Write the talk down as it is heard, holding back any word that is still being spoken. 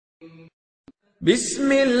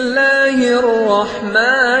ബിസ്മില്ലാഹിർ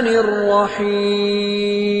റഹ്മാനിർ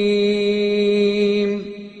റഹീം.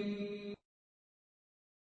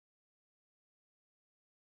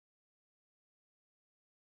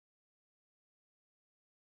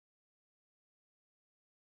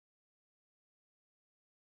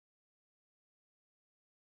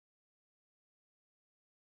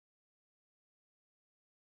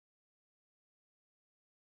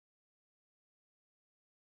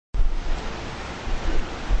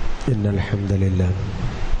 إن الحمد لله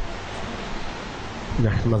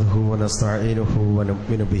نحمده ونستعينه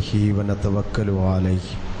ونؤمن به ونتوكل عليه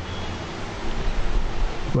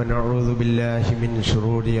ونعوذ بالله من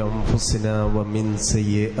شرور أنفسنا ومن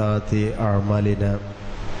سيئات أعمالنا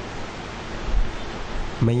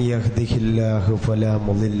من يهده الله فلا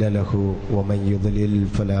مضل له ومن يضلل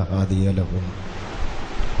فلا هادي له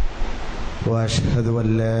وأشهد أن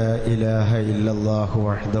لا إله إلا الله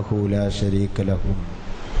وحده لا شريك له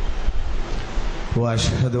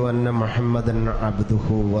وأشهد أن محمدًا عبده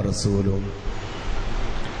ورسوله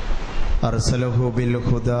أرسله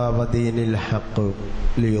بالهدى ودين الحق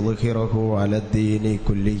ليظهره على الدين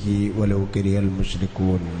كله ولو كره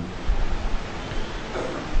المشركون.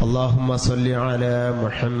 اللهم صل على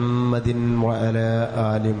محمد وعلى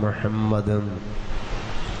آل محمد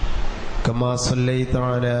كما صليت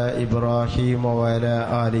على إبراهيم وعلى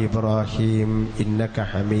آل إبراهيم إنك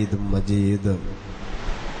حميد مجيد.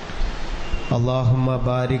 اللهم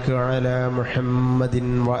بارك على محمد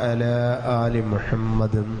وعلى آل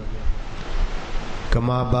محمد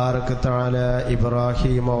كما باركت على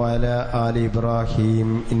إبراهيم وعلى آل إبراهيم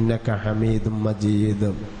إنك حميد مجيد.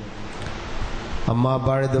 أما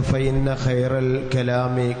بعد فإن خير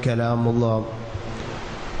الكلام كلام الله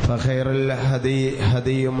فخير الهدي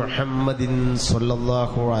هدي محمد صلى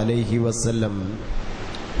الله عليه وسلم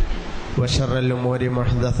وشر الأمور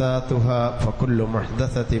محدثاتها فكل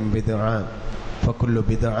محدثة بدعة فكل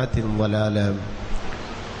بدعة ضلالة.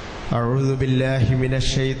 أعوذ بالله من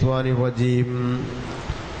الشيطان الرجيم.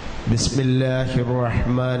 بسم الله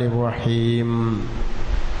الرحمن الرحيم.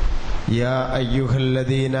 يا أيها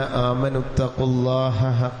الذين آمنوا اتقوا الله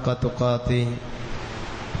حق تقاته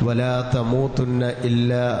ولا تموتن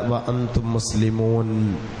إلا وأنتم مسلمون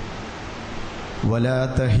ولا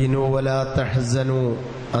تهنوا ولا تحزنوا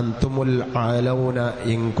أنتم الأعلون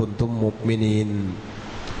إن كنتم مؤمنين.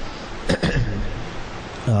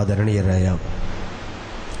 ആദരണീയരായ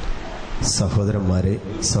സഹോദരന്മാരെ,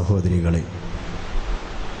 സഹോദരികളെ,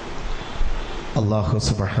 അല്ലാഹു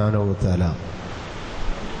സുബ്ഹാനഹു വ തആല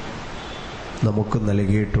നമുക്ക്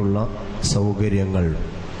നൽകിയിട്ടുള്ള സൗകര്യങ്ങൾ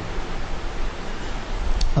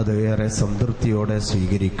അത് ഏറെ സംതൃപ്തിയോടെ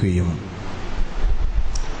സ്വീകരിക്കുകയും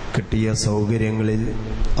കിട്ടിയ സൗകര്യങ്ങളിൽ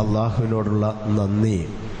അള്ളാഹുവിനോടുള്ള നന്ദി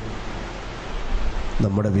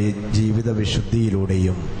നമ്മുടെ ജീവിത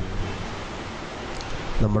വിശുദ്ധിയിലൂടെയും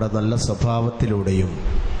നമ്മുടെ നല്ല സ്വഭാവത്തിലൂടെയും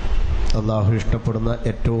അള്ളാഹു ഇഷ്ടപ്പെടുന്ന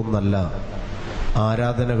ഏറ്റവും നല്ല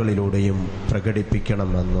ആരാധനകളിലൂടെയും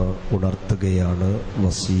പ്രകടിപ്പിക്കണമെന്ന് ഉണർത്തുകയാണ്,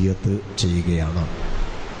 വസിയ്യത്ത് ചെയ്യുകയാണ്.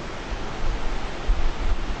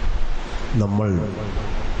 നമ്മൾ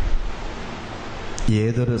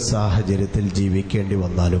ഏതൊരു സാഹചര്യത്തിൽ ജീവിക്കേണ്ടി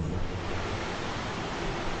വന്നാലും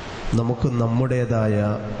നമുക്ക് നമ്മുടേതായ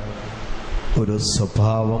ഒരു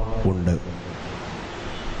സ്വഭാവം ഉണ്ട്,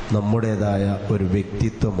 നമ്മുടേതായ ഒരു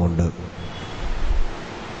വ്യക്തിത്വമുണ്ട്,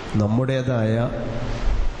 നമ്മുടേതായ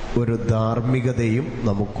ഒരു ധാർമ്മികതയും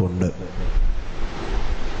നമുക്കുണ്ട്.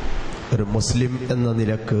 ഒരു മുസ്ലിം എന്ന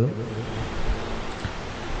നിലക്ക്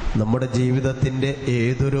നമ്മുടെ ജീവിതത്തിൻ്റെ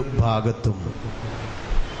ഏതൊരു ഭാഗത്തും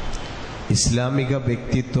ഇസ്ലാമിക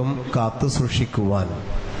വ്യക്തിത്വം കാത്തു സൂക്ഷിക്കുവാൻ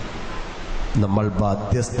നമ്മൾ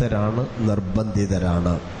ബാധ്യസ്ഥരാണ്,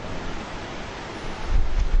 നിർബന്ധിതരാണ്.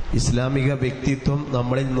 ഇസ്ലാമിക വ്യക്തിത്വം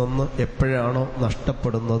നമ്മളിൽ നിന്ന് എപ്പോഴാണോ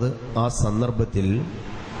നഷ്ടപ്പെടുന്നത് ആ സന്ദർഭത്തിൽ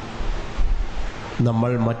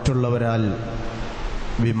നമ്മൾ മറ്റുള്ളവരാൽ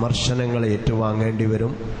വിമർശനങ്ങൾ ഏറ്റുവാങ്ങേണ്ടി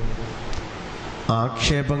വരും,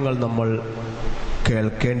 ആക്ഷേപങ്ങൾ നമ്മൾ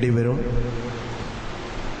കേൾക്കേണ്ടി വരും.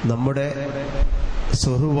 നമ്മുടെ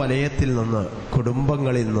സുഹൃവലയത്തിൽ നിന്ന്,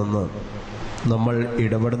 കുടുംബങ്ങളിൽ നിന്ന്, നമ്മൾ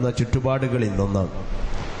ഇടപെടുന്ന ചുറ്റുപാടുകളിൽ നിന്ന്,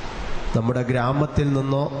 നമ്മുടെ ഗ്രാമത്തിൽ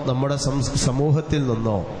നിന്നോ നമ്മുടെ സമൂഹത്തിൽ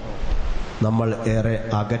നിന്നോ നമ്മൾ ഏറെ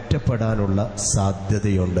അകറ്റപ്പെടാനുള്ള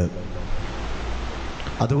സാധ്യതയുണ്ട്.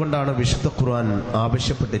 അതുകൊണ്ടാണ് വിശുദ്ധ ഖുർആൻ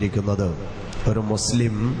ആവശ്യപ്പെട്ടിരിക്കുന്നത്, ഒരു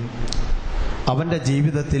മുസ്ലിം അവൻ്റെ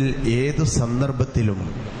ജീവിതത്തിൽ ഏതു സന്ദർഭത്തിലും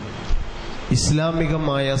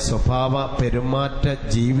ഇസ്ലാമികമായ സ്വഭാവ പെരുമാറ്റ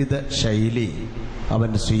ജീവിത ശൈലി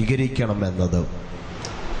അവൻ സ്വീകരിക്കണമെന്നത്.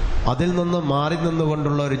 അതിൽ നിന്ന് മാറി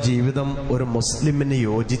നിന്നുകൊണ്ടുള്ള ഒരു ജീവിതം ഒരു മുസ്ലിമിന്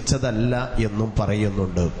യോജിച്ചതല്ല എന്നും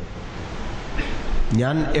പറയുന്നുണ്ട്.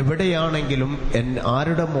 ഞാൻ എവിടെയാണെങ്കിലും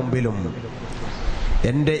ആരുടെ മുമ്പിലും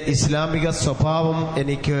എൻ്റെ ഇസ്ലാമിക സ്വഭാവം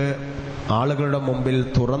എനിക്ക് ആളുകളുടെ മുമ്പിൽ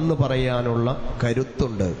തുറന്നു പറയാനുള്ള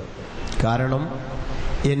കരുത്തുണ്ട്. കാരണം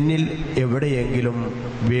എന്നിൽ എവിടെയെങ്കിലും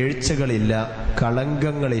വീഴ്ചകളില്ല,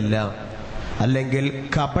 കളങ്കങ്ങളില്ല, അല്ലെങ്കിൽ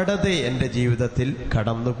കപടത എൻ്റെ ജീവിതത്തിൽ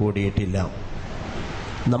കടന്നുകൂടിയിട്ടില്ല.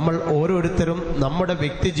 നമ്മൾ ഓരോരുത്തരും നമ്മുടെ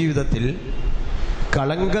വ്യക്തി ജീവിതത്തിൽ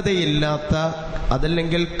കളങ്കതയില്ലാത്ത,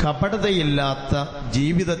 അതല്ലെങ്കിൽ കപടതയില്ലാത്ത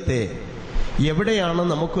ജീവിതത്തെ എവിടെയാണ്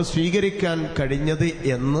നമുക്ക് സ്വീകരിക്കാൻ കഴിഞ്ഞത്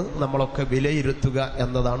എന്ന് നമ്മളൊക്കെ വിലയിരുത്തുക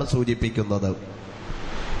എന്നതാണ് സൂചിപ്പിക്കുന്നത്.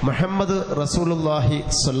 മുഹമ്മദ് റസൂലുള്ളാഹി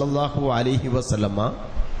സ്വല്ലല്ലാഹു അലൈഹി വസല്ലമ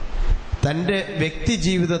തൻ്റെ വ്യക്തി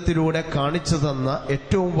ജീവിതത്തിലൂടെ കാണിച്ചു തന്ന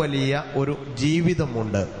ഏറ്റവും വലിയ ഒരു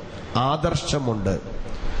ജീവിതമുണ്ട്, ആദർശമുണ്ട്,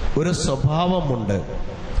 ഒരു സ്വഭാവമുണ്ട്.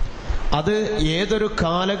 അത് ഏതൊരു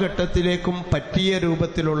കാലഘട്ടത്തിലേക്കും പറ്റിയ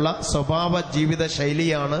രൂപത്തിലുള്ള സ്വഭാവ ജീവിത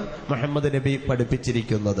ശൈലിയാണ് മുഹമ്മദ് നബി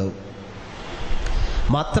പഠിപ്പിച്ചിരിക്കുന്നത്.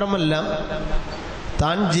 മാത്രമല്ല,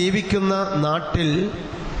 താൻ ജീവിക്കുന്ന നാട്ടിൽ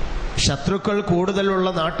ശത്രുക്കൾ കൂടുതലുള്ള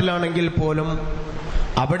നാട്ടിലാണെങ്കിൽ പോലും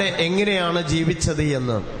അവിടെ എങ്ങനെയാണ് ജീവിച്ചത്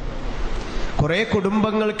എന്ന്, കുറെ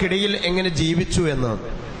കുടുംബങ്ങൾക്കിടയിൽ എങ്ങനെ ജീവിച്ചു എന്ന്,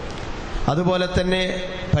 അതുപോലെ തന്നെ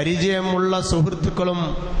പരിചയമുള്ള സുഹൃത്തുക്കളും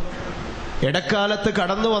ഇടക്കാലത്ത്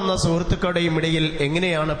കടന്നു വന്ന സുഹൃത്തുക്കളുടെയും ഇടയിൽ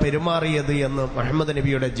എങ്ങനെയാണ് പെരുമാറിയത് എന്ന് മുഹമ്മദ്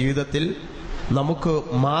നബിയുടെ ജീവിതത്തിൽ നമുക്ക്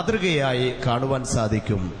മാതൃകയായി കാണുവാൻ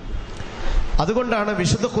സാധിക്കും. അതുകൊണ്ടാണ്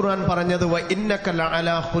വിശുദ്ധ ഖുർആൻ പറഞ്ഞത്, വ ഇന്നക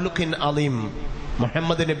ലഅലാ ഖുലുഖിൻ അളീം.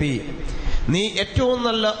 മുഹമ്മദ് നബി, നീ ഏറ്റവും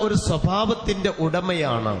നല്ല ഒരു സ്വഭാവത്തിന്റെ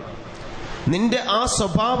ഉടമയാണ്. നിന്റെ ആ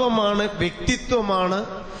സ്വഭാവമാണ്, വ്യക്തിത്വമാണ്,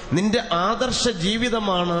 നിന്റെ ആദർശ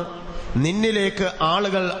ജീവിതമാണ് നിന്നിലേക്ക്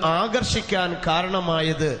ആളുകൾ ആകർഷിക്കാൻ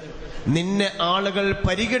കാരണമായത്. നിന്നെ ആളുകൾ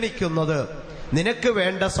പരിഗണിക്കുന്നത്, നിനക്ക്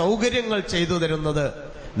വേണ്ട സൗകര്യങ്ങൾ ചെയ്തു തരുന്നത്,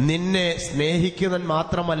 നിന്നെ സ്നേഹിക്കുന്നവൻ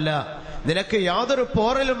മാത്രമല്ല, നിനക്ക് യാതൊരു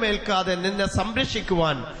പോറലും ഏൽക്കാതെ നിന്നെ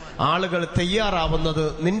സംരക്ഷിക്കുവാൻ ആളുകൾ തയ്യാറാവുന്നത്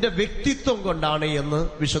നിന്റെ വ്യക്തിത്വം കൊണ്ടാണ് എന്ന്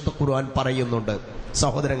വിശുദ്ധ ഖുർആൻ പറയുന്നുണ്ട്.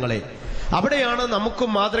 സഹോദരങ്ങളെ, അവിടെയാണ് നമുക്കും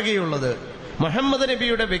മാതൃകയുള്ളത്. മുഹമ്മദ്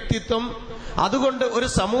നബിയുടെ വ്യക്തിത്വം അതുകൊണ്ട് ഒരു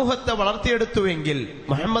സമൂഹത്തെ വളർത്തിയെടുത്തുവെങ്കിൽ,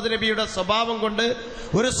 മുഹമ്മദ് നബിയുടെ സ്വഭാവം കൊണ്ട്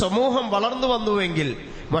ഒരു സമൂഹം വളർന്നു വന്നുവെങ്കിൽ,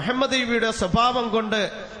 മുഹമ്മദ് നബിയുടെ സ്വഭാവം കൊണ്ട്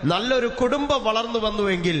നല്ലൊരു കുടുംബം വളർന്നു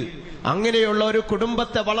വന്നുവെങ്കിൽ, അങ്ങനെയുള്ള ഒരു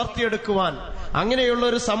കുടുംബത്തെ വളർത്തിയെടുക്കുവാൻ, അങ്ങനെയുള്ള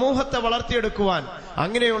ഒരു സമൂഹത്തെ വളർത്തിയെടുക്കുവാൻ,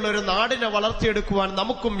 അങ്ങനെയുള്ള ഒരു നാടിനെ വളർത്തിയെടുക്കുവാൻ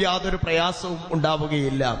നമുക്കും യാതൊരു പ്രയാസവും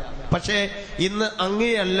ഉണ്ടാവുകയില്ല. പക്ഷേ ഇന്ന്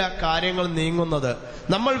അങ്ങനെയല്ല കാര്യങ്ങൾ നീങ്ങുന്നത്.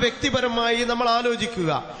 നമ്മൾ വ്യക്തിപരമായി നമ്മൾ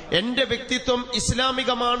ആലോചിക്കുക, എന്റെ വ്യക്തിത്വം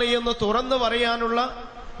ഇസ്ലാമികമാണ് എന്ന് തുറന്നു പറയാനുള്ള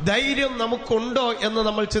ധൈര്യം നമുക്കുണ്ടോ എന്ന്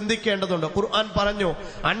നമ്മൾ ചിന്തിക്കേണ്ടതുണ്ട്. ഖുർആൻ പറഞ്ഞു,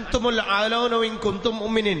 അൻതുമുൽ അലൗന ഇൻ കുൻതും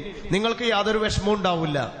മുഅ്മിനീൻ, നിങ്ങൾക്ക് യാതൊരു വിഷമവും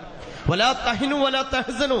ഉണ്ടാവില്ല. വലാ തഹിനു വലാ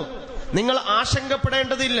തഹ്സനു, നിങ്ങൾ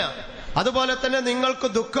ആശങ്കപ്പെടേണ്ടതില്ല. അതുപോലെ തന്നെ നിങ്ങൾക്ക്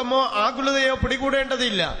ദുഃഖമോ ആകുലതയോ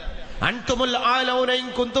പിടികൂടേണ്ടതില്ല. അൻതുമുൽ അലൗന ഇൻ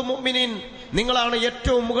കുൻതും മുഅ്മിനീൻ, നിങ്ങളാണ്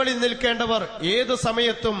ഏറ്റവും മുകളിൽ നിൽക്കേണ്ടവർ ഏത്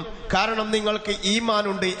സമയത്തും. കാരണം നിങ്ങൾക്ക് ഈമാൻ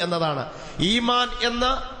ഉണ്ട് എന്നതാണ്. ഈമാൻ എന്ന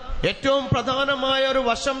ഏറ്റവും പ്രധാനമായ ഒരു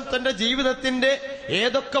വശം തന്റെ ജീവിതത്തിന്റെ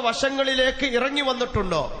ഏതൊക്കെ വശങ്ങളിലേക്ക് ഇറങ്ങി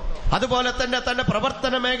വന്നിട്ടുണ്ടോ, അതുപോലെ തന്നെ തന്റെ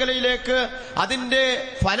പ്രവർത്തന മേഖലയിലേക്ക് അതിന്റെ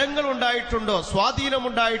ഫലങ്ങൾ ഉണ്ടായിട്ടുണ്ടോ,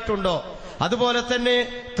 സ്വാധീനമുണ്ടായിട്ടുണ്ടോ, അതുപോലെ തന്നെ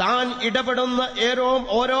താൻ ഇടപെടുന്ന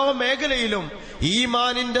ഓരോ മേഖലയിലും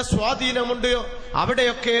ഈമാനിന്റെ സ്വാധീനമുണ്ട്.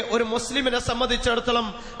 അവിടെയൊക്കെ ഒരു മുസ്ലിമിനെ സംബന്ധിച്ചിടത്തോളം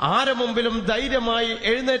ആരെ മുമ്പിലും ധൈര്യമായി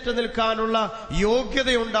എഴുന്നേറ്റ് നിൽക്കാനുള്ള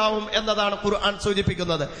യോഗ്യതയുണ്ടാവും എന്നതാണ് ഖുർആൻ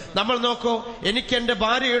സൂചിപ്പിക്കുന്നത്. നമ്മൾ നോക്കൂ, എനിക്ക് എന്റെ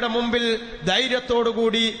ഭാര്യയുടെ മുമ്പിൽ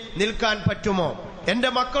ധൈര്യത്തോടുകൂടി നിൽക്കാൻ പറ്റുമോ? എന്റെ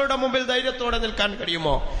മക്കളുടെ മുമ്പിൽ ധൈര്യത്തോടെ നിൽക്കാൻ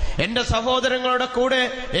കഴിയുമോ? എന്റെ സഹോദരങ്ങളുടെ കൂടെ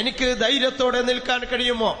എനിക്ക് ധൈര്യത്തോടെ നിൽക്കാൻ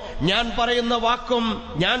കഴിയുമോ? ഞാൻ പറയുന്ന വാക്കും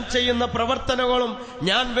ഞാൻ ചെയ്യുന്ന പ്രവർത്തനങ്ങളും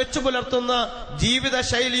ഞാൻ വെച്ചു പുലർത്തുന്ന ജീവിത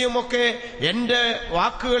ശൈലിയുമൊക്കെ എന്റെ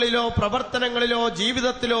വാക്കുകളിലോ പ്രവർത്തനങ്ങളിലോ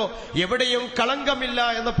ജീവിതത്തിലോ എവിടെയും കളങ്കമില്ല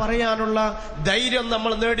എന്ന് പറയാനുള്ള ധൈര്യം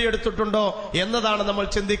നമ്മൾ നേടിയെടുത്തിട്ടുണ്ടോ എന്നതാണ് നമ്മൾ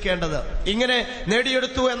ചിന്തിക്കേണ്ടത്. ഇങ്ങനെ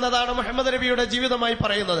നേടിയെടുത്തു എന്നതാണ് മുഹമ്മദ് നബിയുടെ ജീവിതമായി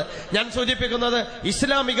പറയുന്നത്. ഞാൻ സൂചിപ്പിക്കുന്നത്,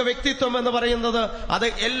 ഇസ്ലാമിക വ്യക്തിത്വം എന്ന് പറയുന്നത് അത്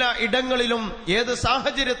എല്ലാ ഇടങ്ങളിലും ഏത്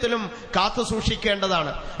സാഹചര്യത്തിലും കാത്തു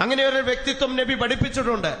സൂക്ഷിക്കേണ്ടതാണ്. അങ്ങനെ ഒരു വ്യക്തിത്വം നബി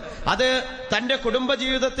പഠിപ്പിച്ചിട്ടുണ്ട്. അത് തന്റെ കുടുംബ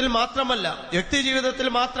ജീവിതത്തിൽ മാത്രമല്ല, വ്യക്തി ജീവിതത്തിൽ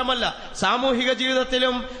മാത്രമല്ല, സാമൂഹിക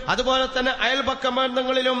ജീവിതത്തിലും അതുപോലെ തന്നെ അയൽപക്ക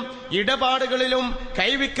ബന്ധങ്ങളിലും ഇടപാടുകളിലും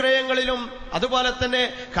കൈവിക്രയങ്ങളിലും അതുപോലെ തന്നെ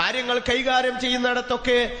കാര്യങ്ങൾ കൈകാര്യം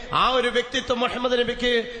ചെയ്യുന്നിടത്തൊക്കെ ആ ഒരു വ്യക്തിത്വം മുഹമ്മദ്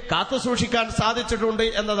നബിക്ക് കാത്തു സൂക്ഷിക്കാൻ സാധിച്ചിട്ടുണ്ട്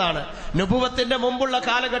എന്നതാണ്. നുബുവത്തിന്റെ മുമ്പുള്ള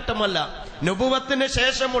കാലഘട്ടമല്ല, നുബുവത്തിന്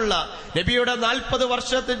ശേഷമുള്ള നബിയുടെ 40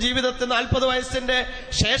 വർഷത്തെ ജീവിതത്തിൽ 40 വയസ്സിന്റെ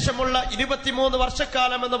ശേഷമുള്ള 23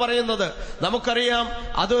 വർഷക്കാലം എന്ന് പറയുന്നത് നമുക്കറിയാം,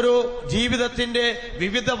 അതൊരു ജീവിതത്തിന്റെ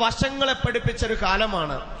വിവിധ വശങ്ങളെ പഠിപ്പിച്ചൊരു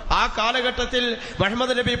കാലമാണ്. ആ കാലഘട്ടത്തിൽ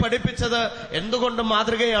മുഹമ്മദ് നബി പഠിപ്പിച്ചത് എന്തുകൊണ്ടും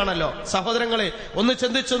മാതൃകയാണല്ലോ. സഹോദരങ്ങളെ, ഒന്ന്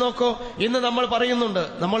ചിന്തിച്ചു നോക്കൂ. ഇന്ന് നമ്മൾ പറയുന്നുണ്ട്,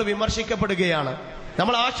 നമ്മൾ വിമർശിക്കപ്പെടുകയാണ്,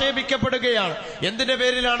 നമ്മൾ ആക്ഷേപിക്കപ്പെടുകയാണ്. എന്തിന്റെ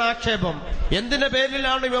പേരിലാണ് ആക്ഷേപം? എന്തിന്റെ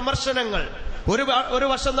പേരിലാണ് വിമർശനങ്ങൾ? ഒരു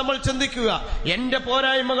വശം നമ്മൾ ചിന്തിക്കുക, എന്റെ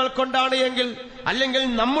പോരായ്മകൾ കൊണ്ടാണ് എങ്കിൽ, അല്ലെങ്കിൽ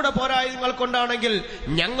നമ്മുടെ പോരായ്മകൾ കൊണ്ടാണെങ്കിൽ,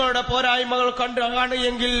 ഞങ്ങളുടെ പോരായ്മകൾ കൊണ്ടാണ്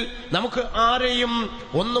എങ്കിൽ നമുക്ക് ആരെയും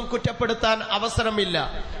ഒന്നും കുറ്റപ്പെടുത്താൻ അവസരമില്ല.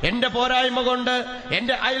 എന്റെ പോരായ്മ കൊണ്ട്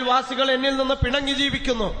എന്റെ അയൽവാസികൾ എന്നിൽ നിന്ന് പിണങ്ങി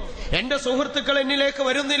ജീവിക്കുന്നു, എന്റെ സുഹൃത്തുക്കൾ എന്നിലേക്ക്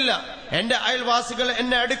വരുന്നില്ല, എന്റെ അയൽവാസികൾ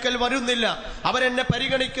എന്നെ അടുക്കൽ വരുന്നില്ല, അവരെന്നെ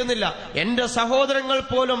പരിഗണിക്കുന്നില്ല. എന്റെ സഹോദരങ്ങൾ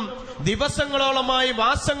പോലും ദിവസങ്ങളോളമായി,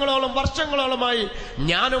 മാസങ്ങളോളം, വർഷങ്ങളോളമായി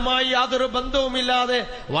ഞാനുമായി യാതൊരു ബന്ധവുമില്ലാതെ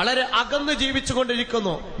വളരെ അകന്ന് ജീവിച്ചു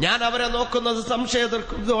കൊണ്ടിരിക്കുന്നു. ഞാൻ അവരെ നോക്കുന്നത്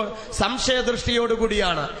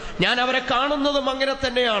സംശയദൃഷ്ടിയോടുകൂടിയാണ്. ഞാൻ അവരെ കാണുന്നതും അങ്ങനെ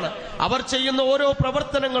തന്നെയാണ്. അവർ ചെയ്യുന്ന ഓരോ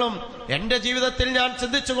പ്രവർത്തനങ്ങളും എന്റെ ജീവിതത്തിൽ ഞാൻ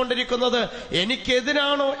ചിന്തിച്ചു കൊണ്ടിരിക്കുന്നത്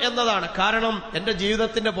എനിക്കെതിരാണോ എന്നതാണ്. കാരണം എന്റെ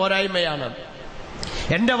ജീവിതത്തിന്റെ പോരായ്മയാണ്.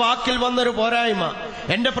 എന്റെ വാക്കിൽ വന്നൊരു പോരായ്മ,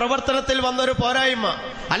 എന്റെ പ്രവർത്തനത്തിൽ വന്നൊരു പോരായ്മ,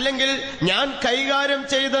 അല്ലെങ്കിൽ ഞാൻ കൈകാര്യം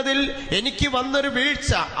ചെയ്തതിൽ എനിക്ക് വന്നൊരു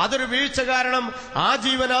വീഴ്ച, അതൊരു വീഴ്ച കാരണം ആ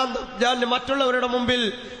ജീവനാന്തം ഞാൻ മറ്റുള്ളവരുടെ മുമ്പിൽ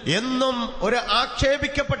എന്നും ഒരു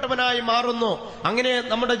ആക്ഷേപിക്കപ്പെട്ടവനായി മാറുന്നു. അങ്ങനെ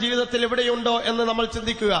നമ്മുടെ ജീവിതത്തിൽ എവിടെയുണ്ടോ എന്ന് നമ്മൾ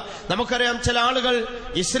ചിന്തിക്കുക. നമുക്കറിയാം, ചില ആളുകൾ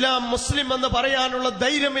ഇസ്ലാം, മുസ്ലിം എന്ന് പറയാനുള്ള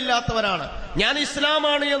ധൈര്യമില്ലാത്തവരാണ്. ഞാൻ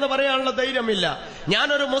ഇസ്ലാമാണ് എന്ന് പറയാനുള്ള ധൈര്യമില്ല,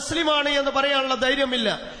 ഞാനൊരു മുസ്ലിമാണ് എന്ന് പറയാനുള്ള ധൈര്യമില്ല,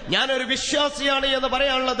 ഞാനൊരു വിശ്വാസിയാണ് എന്ന്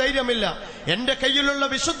പറയാനുള്ള ധൈര്യമില്ല. എന്റെ കയ്യിലുള്ള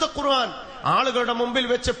വിശുദ്ധ ഖുർആൻ ആളുകളുടെ മുമ്പിൽ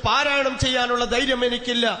വെച്ച് പാരായണം ചെയ്യാനുള്ള ധൈര്യം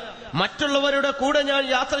എനിക്കില്ല. മറ്റുള്ളവരുടെ കൂടെ ഞാൻ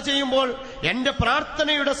യാത്ര ചെയ്യുമ്പോൾ എന്റെ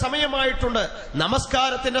പ്രാർത്ഥനയുടെ സമയമായിട്ടുണ്ട്,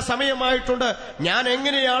 നമസ്കാരത്തിന്റെ സമയമായിട്ടുണ്ട്. ഞാൻ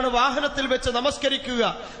എങ്ങനെയാണ് വാഹനത്തിൽ വെച്ച് നമസ്കരിക്കുക?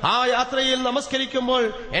 ആ യാത്രയിൽ നമസ്കരിക്കുമ്പോൾ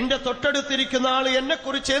എന്റെ തൊട്ടടുത്തിരിക്കുന്ന ആൾ എന്നെ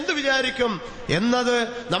കുറിച്ച് എന്ത് വിചാരിക്കും എന്നത്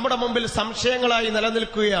നമ്മുടെ മുമ്പിൽ സംശയങ്ങളായി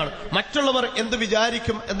നിലനിൽക്കുകയാണ്. മറ്റുള്ളവർ എന്ത്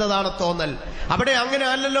വിചാരിക്കും എന്നതാണ് തോന്നൽ. അവിടെ അങ്ങനെ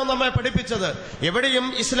അല്ലല്ലോ നമ്മെ പഠിപ്പിച്ചത്. എവിടെയും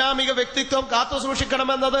ഇസ്ലാമിക വ്യക്തിത്വം കാത്തു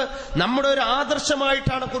സൂക്ഷിക്കണമെന്നത് നമ്മുടെ ഒരു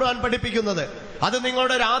ആദർശമായിട്ടാണ് ഖുർആൻ പഠിപ്പിക്കുന്നത്. അത്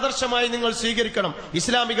നിങ്ങളുടെ ഒരു ആദർശമായി നിങ്ങൾ സ്വീകരിക്കണം.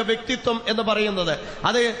 ഇസ്ലാമിക വ്യക്തിത്വം എന്ന് പറയുന്നത്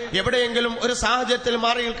അത് എവിടെയെങ്കിലും ഒരു സാഹചര്യത്തിൽ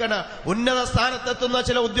മാറി നിൽക്കണ ഉന്നത സ്ഥാനത്തെത്തുന്ന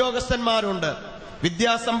ചില ഉദ്യോഗസ്ഥന്മാരുണ്ട്,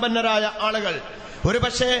 വിദ്യാസമ്പന്നരായ ആളുകൾ.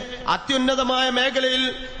 ഒരുപക്ഷെ അത്യുന്നതമായ മേഖലയിൽ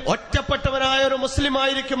ഒറ്റപ്പെട്ടവനായ ഒരു മുസ്ലിം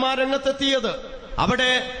ആയിരിക്കും ആ രംഗത്തെത്തിയത്.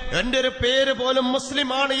 അവിടെ എന്റെ ഒരു പേര് പോലും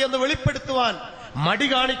മുസ്ലിമാണ് എന്ന് വെളിപ്പെടുത്തുവാൻ മടി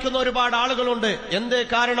കാണിക്കുന്ന ഒരുപാട് ആളുകളുണ്ട്. എന്തേ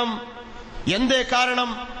കാരണം?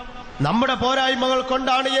 നമ്മുടെ പോരായ്മകൾ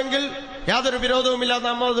കൊണ്ടാണ് എങ്കിൽ യാതൊരു വിരോധവുമില്ല,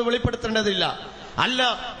 നമ്മൾ അത് വെളിപ്പെടുത്തേണ്ടതില്ല. അല്ല,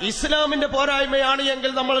 ഇസ്ലാമിന്റെ പോരായ്മയാണ്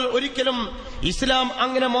എങ്കിൽ നമ്മൾ ഒരിക്കലും ഇസ്ലാം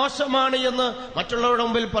അങ്ങനെ മോശമാണ് എന്ന് മറ്റുള്ളവരുടെ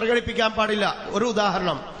മുമ്പിൽ പ്രകടിപ്പിക്കാൻ പാടില്ല. ഒരു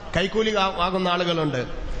ഉദാഹരണം, കൈക്കൂലി വാങ്ങുന്ന ആളുകളുണ്ട്.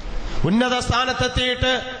 ഉന്നത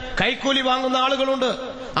സ്ഥാനത്തെത്തിയിട്ട് കൈക്കൂലി വാങ്ങുന്ന ആളുകളുണ്ട്.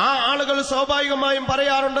 ആ ആളുകൾ സ്വാഭാവികമായും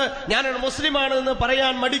പറയാറുണ്ട്, ഞാനൊരു മുസ്ലിമാണ് എന്ന്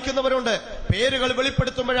പറയാൻ മടിക്കുന്നവരുണ്ട്. പേരുകൾ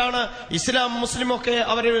വെളിപ്പെടുത്തുമ്പോഴാണ്, ഇസ്ലാം മുസ്ലിമൊക്കെ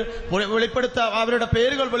അവരുടെ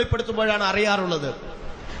പേരുകൾ വെളിപ്പെടുത്തുമ്പോഴാണ് അറിയാറുള്ളത്.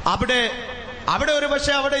 അവിടെ ഒരു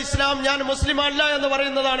പക്ഷേ അവിടെ ഇസ്ലാം ഞാൻ മുസ്ലിമല്ല എന്ന്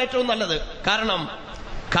പറയുന്നതാണ് ഏറ്റവും നല്ലത്.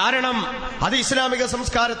 കാരണം അത് ഇസ്ലാമിക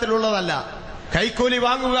സംസ്കാരത്തിലുള്ളതല്ല. കൈക്കൂലി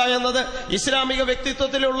വാങ്ങുക എന്നത് ഇസ്ലാമിക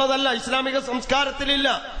വ്യക്തിത്വത്തിലുള്ളതല്ല, ഇസ്ലാമിക സംസ്കാരത്തിലില്ല,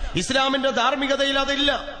 ഇസ്ലാമിന്റെ ധാർമ്മികതയിൽ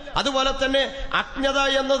അതില്ല. അതുപോലെ തന്നെ അജ്ഞത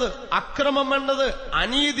എന്നത്, അക്രമം എന്നത്,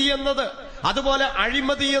 അനീതി എന്നത്, അതുപോലെ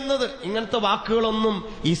അഴിമതി എന്നത്, ഇങ്ങനത്തെ വാക്കുകളൊന്നും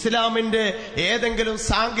ഇസ്ലാമിന്റെ ഏതെങ്കിലും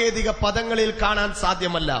സാങ്കേതിക പദങ്ങളിൽ കാണാൻ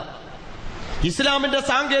സാധ്യമല്ല. ഇസ്ലാമിന്റെ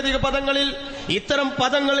സാങ്കേതിക പദങ്ങളിൽ ഇത്തരം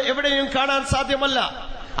പദങ്ങൾ എവിടെയും കാണാൻ സാധ്യമല്ല.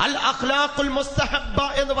 അൽ അഖ്ലാഖുൽ മുസ്തഹബ്ബ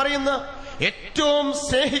എന്ന് പറയുന്ന ഏറ്റവും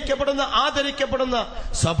സ്നേഹിക്കപ്പെടുന്ന, ആദരിക്കപ്പെടുന്ന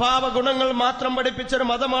സ്വഭാവ ഗുണങ്ങൾ മാത്രം പഠിപ്പിച്ചൊരു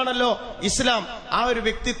മതമാണല്ലോ ഇസ്ലാം. ആ ഒരു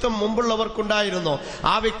വ്യക്തിത്വം മുമ്പുള്ളവർക്കുണ്ടായിരുന്നു.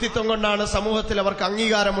 ആ വ്യക്തിത്വം കൊണ്ടാണ് സമൂഹത്തിൽ അവർക്ക്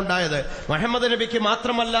അംഗീകാരമുണ്ടായത്. മുഹമ്മദ് നബിക്ക്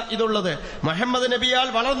മാത്രമല്ല ഇതുള്ളത്. മുഹമ്മദ് നബിയാൽ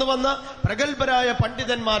വളർന്നു വന്ന പ്രഗത്ഭരായ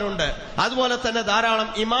പണ്ഡിതന്മാരുണ്ട്, അതുപോലെ തന്നെ ധാരാളം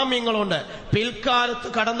ഇമാമിങ്ങളുണ്ട്, പിൽക്കാലത്ത്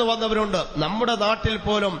കടന്നു വന്നവരുണ്ട്. നമ്മുടെ നാട്ടിൽ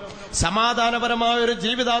പോലും സമാധാനപരമായ ഒരു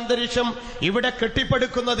ജീവിതാന്തരീക്ഷം ഇവിടെ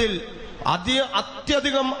കെട്ടിപ്പടുക്കുന്നതിൽ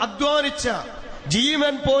അത്യധികം അധ്വാനിച്ച,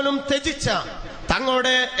 ജീവൻ പോലും ത്യജിച്ച,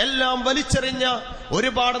 തങ്ങളുടെ എല്ലാം വലിച്ചെറിഞ്ഞ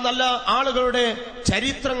ഒരുപാട് നല്ല ആളുകളുടെ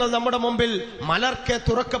ചരിത്രങ്ങൾ നമ്മുടെ മുമ്പിൽ മലർക്കെ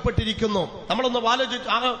തുറക്കപ്പെട്ടിരിക്കുന്നു. നമ്മളൊന്ന്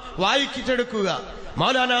വായിച്ചെടുക്കുക.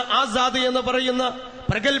 മൗലാന ആസാദ് എന്ന് പറയുന്ന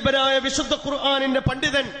പ്രഗത്ഭരായ വിശുദ്ധ ഖുർആനിന്റെ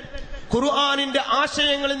പണ്ഡിതൻ, ഖുർആനിന്റെ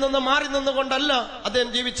ആശയങ്ങളിൽ നിന്ന് മാറി നിന്നുകൊണ്ടല്ല അദ്ദേഹം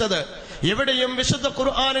ജീവിച്ചത്. എവിടെയും വിശുദ്ധ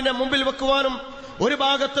ഖുർആനിനെ മുമ്പിൽ വെക്കുവാനും, ഒരു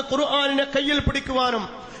ഭാഗത്ത് ഖുർആനിനെ കയ്യിൽ പിടിക്കുവാനും,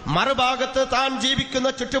 മറുഭാഗത്ത് താൻ ജീവിക്കുന്ന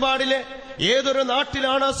ചുറ്റുപാടിലെ ഏതൊരു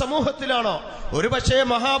നാട്ടിലാണോ സമൂഹത്തിലാണോ ഒരുപക്ഷെ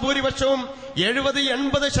മഹാഭൂരിപക്ഷവും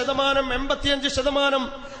 70-80%, 85%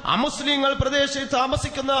 അമുസ്ലിങ്ങൾ പ്രദേശത്ത്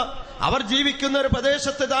താമസിക്കുന്ന, അവർ ജീവിക്കുന്ന ഒരു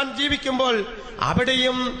പ്രദേശത്ത് താൻ ജീവിക്കുമ്പോൾ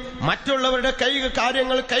അവിടെയും മറ്റുള്ളവരുടെ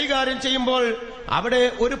കാര്യങ്ങൾ കൈകാര്യം ചെയ്യുമ്പോൾ അവിടെ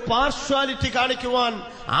ഒരു പാർഷ്വാലിറ്റി കാണിക്കുവാൻ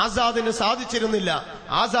ആസാദിന് സാധിച്ചിരുന്നില്ല.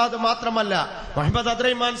 ആസാദ് മാത്രമല്ല, മുഹമ്മദ്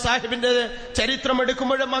അബ്ദുറഹ്മാൻ സാഹിബിന്റെ ചരിത്രം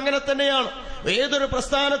എടുക്കുമ്പോഴും അങ്ങനെ തന്നെയാണ്. ഏതൊരു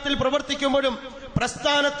പ്രസ്ഥാനത്തിൽ പ്രവർത്തിക്കുമ്പോഴും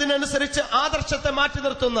പ്രസ്ഥാനത്തിനനുസരിച്ച് ആദർശത്തെ മാറ്റി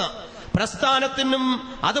നിർത്തുന്ന, പ്രസ്ഥാനത്തിനും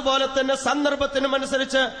അതുപോലെ തന്നെ സന്ദർഭത്തിനും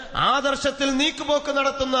അനുസരിച്ച് ആദർശത്തിൽ നീക്കുപോക്ക്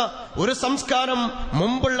നടത്തുന്ന ഒരു സംസ്കാരം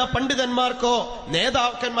മുമ്പുള്ള പണ്ഡിതന്മാർക്കോ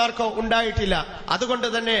നേതാക്കന്മാർക്കോ ഉണ്ടായിട്ടില്ല. അതുകൊണ്ട്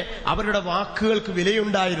തന്നെ അവരുടെ വാക്കുകൾക്ക്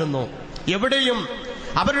വിലയുണ്ടായിരുന്നു. എവിടെയും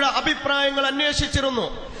അവരുടെ അഭിപ്രായങ്ങൾ അന്വേഷിച്ചിരുന്നു.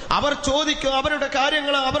 അവർ ചോദിക്കും, അവരുടെ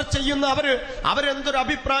കാര്യങ്ങൾ അവർ ചെയ്യുന്ന, അവരെന്തൊരു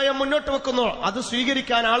അഭിപ്രായം മുന്നോട്ട് വെക്കുന്നോ അത്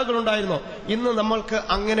സ്വീകരിക്കാൻ ആളുകളുണ്ടായിരുന്നു. ഇന്ന് നമ്മൾക്ക്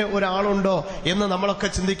അങ്ങനെ ഒരാളുണ്ടോ എന്ന് നമ്മളൊക്കെ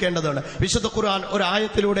ചിന്തിക്കേണ്ടതുണ്ട്. വിശുദ്ധ ഖുർആൻ ഒരു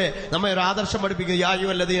ആയത്തിലൂടെ നമ്മെ ഒരു ആദർശം പഠിപ്പിക്കുന്നു. യാ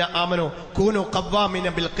അയ്യുഹല്ലദീന ആമനൂ കൂനൂ ഖവ്വാമീന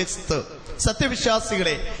ബിൽ ഖിസ്ത്.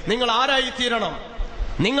 സത്യവിശ്വാസികളെ, നിങ്ങൾ ആരായിത്തീരണം,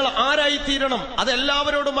 നിങ്ങൾ ആരായിത്തീരണം.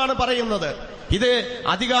 അതെല്ലാവരോടുമാണ് പറയുന്നത്. ഇത്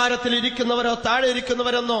അധികാരത്തിൽ ഇരിക്കുന്നവരോ താഴെ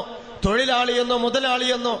ഇരിക്കുന്നവരെന്നോ തൊഴിലാളിയെന്നോ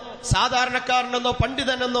മുതലാളിയെന്നോ സാധാരണക്കാരനെന്നോ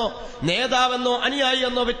പണ്ഡിതനെന്നോ നേതാവെന്നോ അനുയായി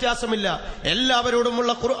എന്നോ വ്യത്യാസമില്ല.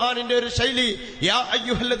 എല്ലാവരോടുമുള്ള ഖുർആനിന്റെ ഒരു ശൈലി, യാ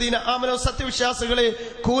അയ്യുഹല്ലദീന ആമനൂ, സത്യവിശ്വാസികളെ,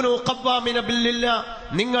 കൂനൂ ഖവ്വാമീന ബില്ലില്ലാ,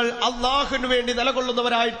 നിങ്ങൾ അല്ലാഹുവിന് വേണ്ടി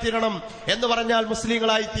നിലകൊള്ളുന്നവരായിത്തീരണം എന്ന് പറഞ്ഞാൽ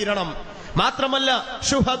മുസ്ലിങ്ങളായിത്തീരണം. മാത്രമല്ല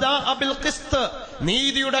ശുഹദാ ബിൽ ഖിസ്ത്,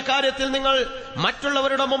 നീതിയുടെ കാര്യത്തിൽ നിങ്ങൾ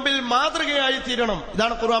മറ്റുള്ളവരുടെ മുമ്പിൽ മാതൃകയായി തീരണം.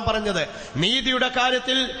 ഇതാണ് ഖുർആൻ പറഞ്ഞത്. നീതിയുടെ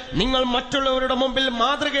കാര്യത്തിൽ നിങ്ങൾ മറ്റുള്ളവരുടെ മുമ്പിൽ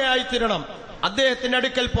മാതൃകയായി തീരണം. അദ്ദേഹത്തിന്റെ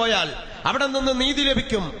അടുക്കൽ പോയാൽ അവിടെ നിന്ന് നീതി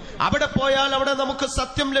ലഭിക്കും. അവിടെ പോയാൽ അവിടെ നമുക്ക്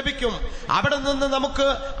സത്യം ലഭിക്കും. അവിടെ നിന്ന് നമുക്ക്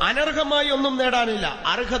അനർഹമായി ഒന്നും നേടാനില്ല,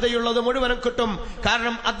 അർഹതയുള്ളത് മുഴുവനും കിട്ടും.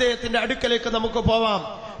 കാരണം അദ്ദേഹത്തിന്റെ അടുക്കലേക്ക് നമുക്ക് പോവാം.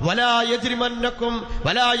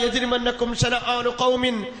 വലാ യജ്രിമന്നക്കും ശനആനു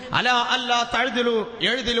ഖൗമിൻ അലാ അല്ലാ തഅദിലു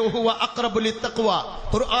യഅദിലു ഹുവ അഖ്റബു ലിത്തഖ്വ.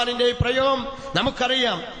 ഖുർആനിന്റെ ഈ പ്രയോഗം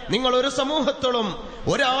നമുക്കറിയാം. നിങ്ങൾ ഒരു സമൂഹത്തോടും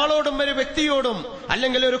ഒരാളോടും ഒരു വ്യക്തിയോടും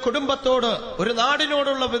അല്ലെങ്കിൽ ഒരു കുടുംബത്തോട് ഒരു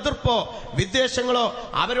നാടിനോടുള്ള എതിർപ്പോ വിദ്വേഷങ്ങളോ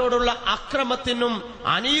അവരോടുള്ള അക്രമത്തിനും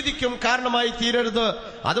അനീതിക്കും കാരണമായി തീരരുത്.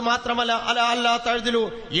 അതുമാത്രമല്ല അലാ അല്ലാ തഅദിലു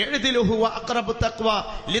യഅദിലു ഹുവ അഖ്റബു തഖ്വ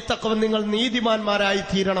ലിത്തഖ്വ, നിങ്ങൾ നീതിമാന്മാരായി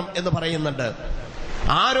തീരണം എന്ന് പറയുന്നുണ്ട്.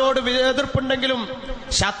 ആരോട് എതിർപ്പുണ്ടെങ്കിലും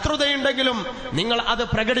ശത്രുതയുണ്ടെങ്കിലും നിങ്ങൾ അത്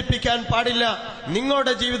പ്രകടിപ്പിക്കാൻ പാടില്ല.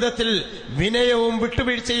 നിങ്ങളുടെ ജീവിതത്തിൽ വിനയവും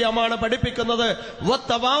വിട്ടുവീഴ്ചയുമാണ് പഠിപ്പിക്കുന്നത്.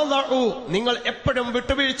 നിങ്ങൾ എപ്പോഴും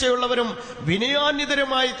വിട്ടുവീഴ്ചയുള്ളവരും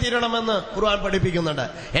വിനയാന്വിതരുമായി തീരണമെന്ന് ഖുർആൻ പഠിപ്പിക്കുന്നുണ്ട്.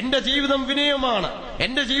 എന്റെ ജീവിതം വിനയമാണ്,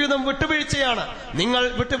 എന്റെ ജീവിതം വിട്ടുവീഴ്ചയാണ്. നിങ്ങൾ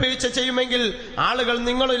വിട്ടുവീഴ്ച ചെയ്യുമെങ്കിൽ ആളുകൾ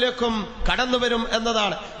നിങ്ങളിലേക്കും കടന്നുവരും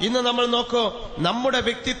എന്നതാണ്. ഇന്ന് നമ്മൾ നോക്കൂ, നമ്മുടെ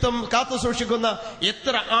വ്യക്തിത്വം കാത്തു സൂക്ഷിക്കുന്ന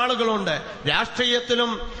എത്ര ആളുകളുണ്ട്. രാഷ്ട്രീയത്തിലും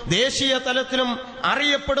ദേശീയ തലത്തിലും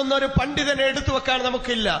അറിയപ്പെടുന്ന ഒരു പണ്ഡിതനെ എടുത്തു വെക്കാൻ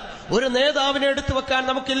നമുക്കില്ല, ഒരു നേതാവിനെ എടുത്തു വെക്കാൻ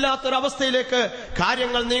നമുക്കില്ലാത്തൊരവസ്ഥയിലേക്ക്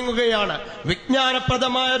കാര്യങ്ങൾ നീങ്ങുകയാണ്.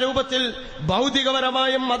 വിജ്ഞാനപ്രദമായ രൂപത്തിൽ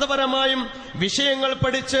ഭൗതികപരമായും മതപരമായും വിഷയങ്ങൾ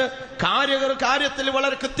പഠിച്ച് കാര്യത്തിൽ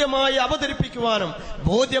വളരെ കൃത്യമായി അവതരിപ്പിക്കുവാനും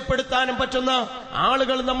ബോധ്യപ്പെടുത്താനും പറ്റുന്ന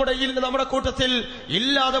ആളുകൾ നമ്മുടെ കൂട്ടത്തിൽ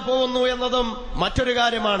ഇല്ലാതെ പോകുന്നു എന്നതും മറ്റൊരു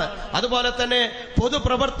കാര്യമാണ്. അതുപോലെ തന്നെ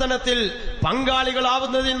പൊതുപ്രവർത്തനത്തിൽ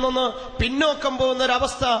പങ്കാളികളാവുന്നതിൽ നിന്ന് പിന്നോക്കം പോകുന്ന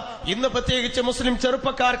ഒരവസ്ഥ ഇന്ന് പ്രത്യേകിച്ച് മുസ്ലിം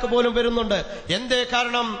ചെറുപ്പക്കാർക്ക് പോലും വരുന്നുണ്ട്. എന്തേ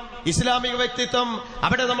കാരണം? ഇസ്ലാമിക വ്യക്തിത്വം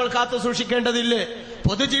അവിടെ നമ്മൾ കാത്തു സൂക്ഷിക്കേണ്ടതില്ലേ?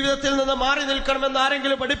 പൊതുജീവിതത്തിൽ നിന്ന് മാറി നിൽക്കണമെന്ന്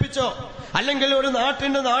ആരെങ്കിലും പഠിപ്പിച്ചോ? അല്ലെങ്കിൽ ഒരു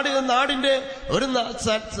നാടിന്റെ ഒരു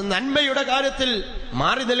നന്മയുടെ കാര്യത്തിൽ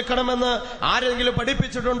മാറി നിൽക്കണമെന്ന് ആരെങ്കിലും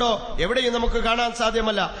പഠിപ്പിച്ചിട്ടുണ്ടോ? എവിടെയും നമുക്ക് കാണാൻ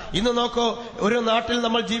സാധ്യമല്ല. ഇന്ന് നോക്കൂ, ഒരു നാട്ടിൽ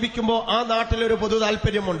നമ്മൾ ജീവിക്കുമ്പോൾ ആ നാട്ടിൽ ഒരു പൊതു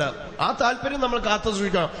താല്പര്യമുണ്ട്. ആ താല്പര്യം നമ്മൾ കാത്തു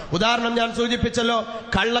സൂക്ഷിക്കണം. ഉദാഹരണം ഞാൻ സൂചിപ്പിച്ചല്ലോ,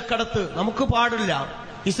 കള്ളക്കടത്ത് നമുക്ക് പാടില്ല,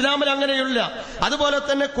 ഇസ്ലാമിൽ അങ്ങനെയില്ല. അതുപോലെ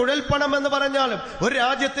തന്നെ കുഴൽപ്പണം എന്ന് പറഞ്ഞാലും ഒരു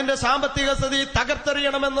രാജ്യത്തിന്റെ സാമ്പത്തിക സ്ഥിതി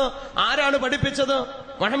തകർത്തെറിയണമെന്ന് ആരാണ് പഠിപ്പിച്ചത്?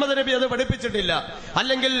 മുഹമ്മദ് നബി അത് പഠിപ്പിച്ചിട്ടില്ല.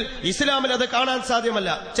 അല്ലെങ്കിൽ ഇസ്ലാമിൽ അത് കാണാൻ സാധ്യമല്ല.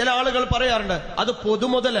 ചില ആളുകൾ പറയാറുണ്ട്, അത്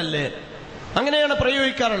പൊതുമുതലല്ലേ, അങ്ങനെയാണ്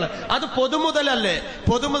പ്രയോഗിക്കാറുള്ളത്. അത് പൊതുമുതലല്ലേ,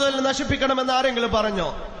 പൊതുമുതൽ നശിപ്പിക്കണമെന്ന് ആരെങ്കിലും പറഞ്ഞോ?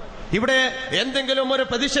 ഇവിടെ എന്തെങ്കിലും ഒരു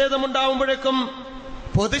പ്രതിഷേധമുണ്ടാവുമ്പോഴേക്കും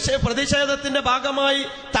പ്രതിഷേധത്തിന്റെ ഭാഗമായി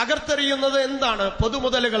തകർത്തെറിയുന്നത് എന്താണ്?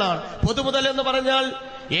 പൊതുമുതലുകളാണ്. പൊതുമുതൽ എന്ന് പറഞ്ഞാൽ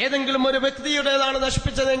ഏതെങ്കിലും ഒരു വ്യക്തിയുടേതാണ്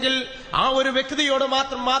നശിപ്പിച്ചതെങ്കിൽ ആ ഒരു വ്യക്തിയോട്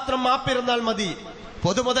മാത്രം മാപ്പിരുന്നാൽ മതി.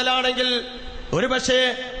 പൊതുമുതലാണെങ്കിൽ ഒരുപക്ഷെ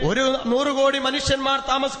 100 കോടി മനുഷ്യന്മാർ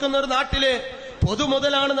താമസിക്കുന്ന ഒരു നാട്ടിലെ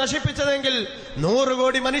പൊതുമുതലാണ് നശിപ്പിച്ചതെങ്കിൽ 100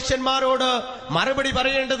 കോടി മനുഷ്യന്മാരോട് മറുപടി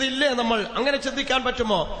പറയേണ്ടതില്ലേ നമ്മൾ? അങ്ങനെ ചിന്തിക്കാൻ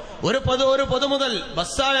പറ്റുമോ? ഒരു പൊതുമുതൽ,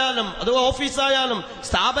 ബസ്സായാലും അത് ഓഫീസായാലും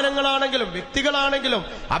സ്ഥാപനങ്ങളാണെങ്കിലും വ്യക്തികളാണെങ്കിലും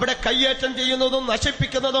അവിടെ കയ്യേറ്റം ചെയ്യുന്നതും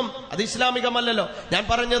നശിപ്പിക്കുന്നതും അത് ഇസ്ലാമികമല്ലല്ലോ. ഞാൻ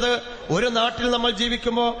പറഞ്ഞത്, ഒരു നാട്ടിൽ നമ്മൾ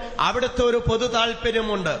ജീവിക്കുമ്പോൾ അവിടുത്തെ ഒരു പൊതു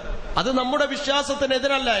താല്പര്യമുണ്ട്. അത് നമ്മുടെ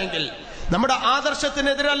വിശ്വാസത്തിനെതിരല്ല എങ്കിൽ, നമ്മുടെ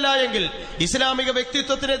ആദർശത്തിനെതിരല്ല എങ്കിൽ, ഇസ്ലാമിക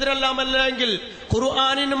വ്യക്തിത്വത്തിനെതിരല്ല എങ്കിൽ,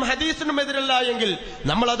 ഖുർആനിനും ഹദീസിനും എതിരല്ല എങ്കിൽ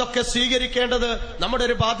നമ്മൾ അതൊക്കെ സ്വീകരിക്കേണ്ടത് നമ്മുടെ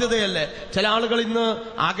ഒരു ബാധ്യതയല്ലേ? ചില ആളുകൾ ഇന്ന്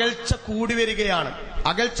അകൽച്ച കൂടി വരികയാണ്.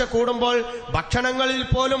 അകൽച്ച കൂടുമ്പോൾ ഭക്ഷണങ്ങളിൽ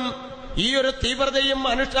പോലും ഈ ഒരു തീവ്രതയും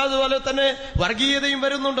അതുപോലെ തന്നെ വർഗീയതയും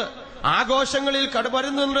വരുന്നുണ്ട്. ആഘോഷങ്ങളിൽ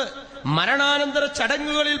വരുന്നുണ്ട്. മരണാനന്തര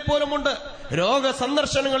ചടങ്ങുകളിൽ പോലുമുണ്ട്. രോഗ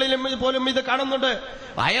സന്ദർശനങ്ങളിലും പോലും ഇത് കാണുന്നുണ്ട്.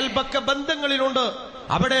 അയൽപക്ക ബന്ധങ്ങളിലുണ്ട്.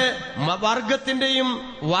 അവിടെ വർഗത്തിന്റെയും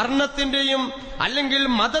വർണ്ണത്തിന്റെയും അല്ലെങ്കിൽ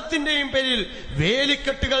മതത്തിന്റെയും പേരിൽ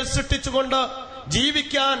വേലിക്കെട്ടുകൾ സൃഷ്ടിച്ചുകൊണ്ട്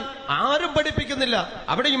ജീവിക്കാൻ ആരും പഠിപ്പിക്കുന്നില്ല.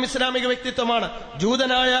 അവിടെയും ഇസ്ലാമിക വ്യക്തിത്വമാണ്.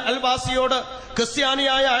 ജൂതനായ അയൽവാസിയോട്,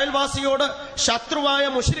 ക്രിസ്ത്യാനിയായ അയൽവാസിയോട്, ശത്രുവായ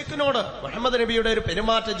മുശ്രിക്കിനോട് മുഹമ്മദ് നബിയുടെ ഒരു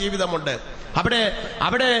പെരുമാറ്റ ജീവിതമുണ്ട്.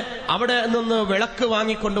 അവിടെ നിന്ന് വിളക്ക്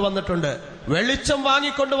വാങ്ങിക്കൊണ്ടുവന്നിട്ടുണ്ട്, വെളിച്ചം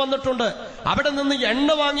വാങ്ങിക്കൊണ്ടുവന്നിട്ടുണ്ട്, അവിടെ നിന്ന് എണ്ണ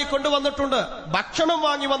വാങ്ങിക്കൊണ്ടുവന്നിട്ടുണ്ട്, ഭക്ഷണം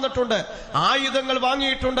വാങ്ങി വന്നിട്ടുണ്ട്, ആയുധങ്ങൾ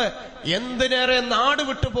വാങ്ങിയിട്ടുണ്ട്. എന്തിനേറെ നാട്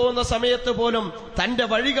വിട്ടു പോകുന്ന സമയത്ത് പോലും തന്റെ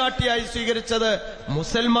വഴികാട്ടിയായി സ്വീകരിച്ചത്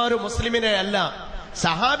മുസ്ലിമിനെ അല്ല,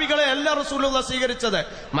 സഹാബികളെ അല്ല റസൂലുള്ളാഹി സ്വീകരിച്ചത്.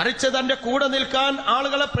 മറിച്ച് തന്റെ കൂടെ നിൽക്കാൻ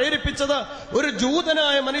ആളുകളെ പ്രേരിപ്പിച്ചത് ഒരു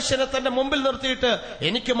ജൂതനായ മനുഷ്യനെ തന്റെ മുമ്പിൽ നിർത്തിയിട്ട്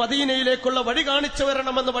എനിക്ക് മദീനയിലേക്കുള്ള വഴി കാണിച്ചു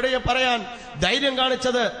വരണമെന്ന് പറയാൻ ധൈര്യം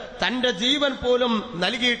കാണിച്ചത് തന്റെ ജീവൻ പോലും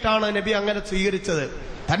നൽകിയിട്ടാണ് നബി അങ്ങനെ സ്വീകരിച്ചത്.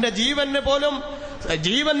 തന്റെ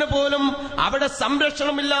ജീവന് പോലും അവിടെ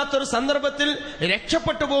സംരക്ഷണമില്ലാത്തൊരു സന്ദർഭത്തിൽ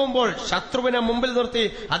രക്ഷപ്പെട്ടു പോകുമ്പോൾ ശത്രുവിനെ മുമ്പിൽ നിർത്തി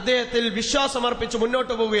അദ്ദേഹത്തിൽ വിശ്വാസമർപ്പിച്ച്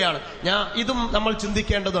മുന്നോട്ട് പോവുകയാണ്. ഇതും നമ്മൾ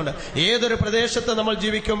ചിന്തിക്കേണ്ടതുണ്ട്. ഏതൊരു പ്രദേശത്ത് നമ്മൾ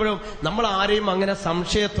ജീവിക്കുമ്പോഴും നമ്മൾ ആരെയും അങ്ങനെ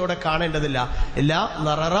സംശയത്തോടെ കാണേണ്ടതില്ല. എല്ലാ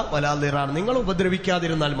നററ വലാലിറാണ്. നിങ്ങൾ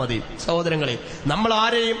ഉപദ്രവിക്കാതിരുന്നാൽ മതി. സഹോദരങ്ങളെ, നമ്മൾ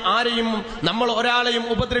നമ്മൾ ഒരാളെയും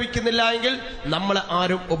ഉപദ്രവിക്കുന്നില്ല എങ്കിൽ നമ്മളെ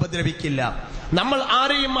ആരും ഉപദ്രവിക്കില്ല. നമ്മൾ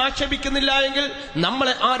ആരെയും ആക്ഷേപിക്കുന്നില്ല എങ്കിൽ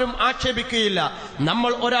നമ്മളെ ആരും ആക്ഷേപിക്കുകയില്ല.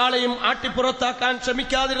 നമ്മൾ ഒരാളെയും ആട്ടിപ്പുറത്താക്കാൻ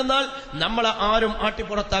ശ്രമിക്കാതിരുന്നാൽ നമ്മളെ ആരും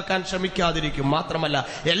ആട്ടിപ്പുറത്താക്കാൻ ശ്രമിക്കാതിരിക്കും. മാത്രമല്ല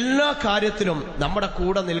എല്ലാ കാര്യത്തിലും നമ്മുടെ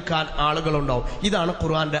കൂടെ നിൽക്കാൻ ആളുകളുണ്ടാവും. ഇതാണ്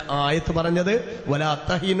ഖുർആന്റെ ആയത്ത് പറഞ്ഞത്, വലാ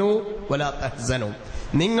തഹിനു വലാ തഹ്സനു.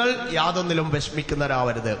 നിങ്ങൾ യാതൊന്നിലും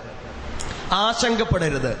വിഷമിക്കുന്നവരാവരുത്,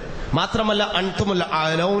 ആശങ്കപ്പെടരുത്. മാത്രമല്ല അൻതുമുൽ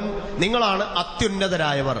ആലൗൻ, നിങ്ങളാണ്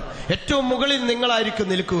അത്യുന്നതരായവർ. ഏറ്റവും മുകളിൽ നിങ്ങളായിരിക്കും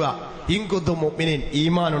നിൽക്കുക. ഇൻകുന്തും മുഅ്മിനീൻ,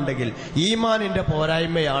 ഈമാൻ ഉണ്ടെങ്കിൽ. ഈമാനിന്റെ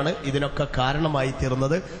പോരായ്മയാണ് ഇതിനൊക്കെ കാരണമായി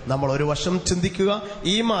തീർന്നത്. നമ്മൾ ഒരു വശം ചിന്തിക്കുക,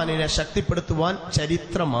 ഈമാനിനെ ശക്തിപ്പെടുത്തുവാൻ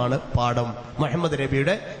ചരിത്രമാണ് പാഠം. മുഹമ്മദ്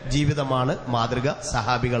നബിയുടെ ജീവിതമാണ് മാതൃക,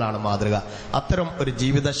 സഹാബികളാണ് മാതൃക. അത്തരം ഒരു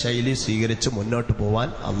ജീവിത ശൈലി സ്വീകരിച്ച് മുന്നോട്ട് പോവാൻ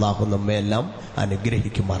അള്ളാഹു നമ്മെ എല്ലാം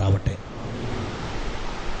അനുഗ്രഹിക്കുമാറാവട്ടെ.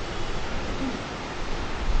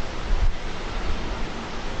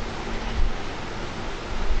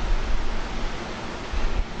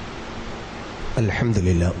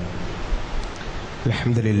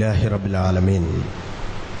 അൽഹംദുലില്ലാഹി റബ്ബിൽ ആലമീൻ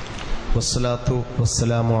വസ്സലാത്തു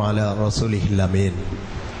വസ്സലാമു അലാ റസൂലിഹിൽ അമീൻ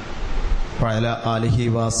വഅലാ ആലിഹി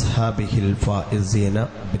വഅസ്ഹാബിഹിൽ ഫായിസീന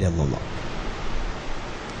ബിറല്ലാഹ്.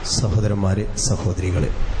 സഹോദരന്മാരെ,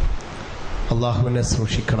 സഹോദരികളെ, അള്ളാഹുവിനെ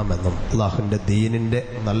സൂക്ഷിക്കണമെന്നും അള്ളാഹുവിൻ്റെ ദീനിൻ്റെ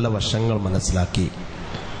നല്ല വശങ്ങൾ മനസ്സിലാക്കി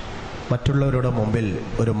മറ്റുള്ളവരുടെ മുമ്പിൽ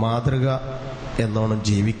ഒരു മാതൃക എന്നോണം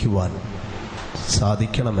ജീവിക്കുവാൻ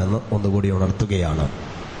സാധിക്കണമെന്ന് ഒന്നുകൂടി ഉണർത്തുകയാണ്.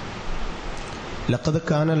 ലഖദ്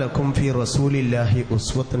കാന ലക്കും ഫീ റസൂലില്ലാഹി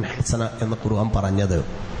ഉസ്വത്തുൻ ഹസന എന്ന് ഖുർആൻ പറഞ്ഞത്,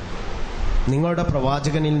 നിങ്ങളുടെ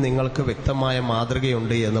പ്രവാചകനിൽ നിങ്ങൾക്ക് വ്യക്തമായ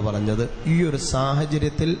മാതൃകയുണ്ട് എന്ന് പറഞ്ഞത് ഈ ഒരു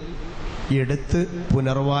സാഹചര്യത്തിൽ എടുത്ത്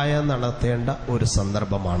പുനർവായന നടത്തേണ്ട ഒരു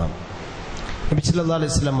സന്ദർഭമാണ്. നബി സല്ലല്ലാഹു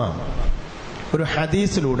അലൈഹി വസല്ലം ഒരു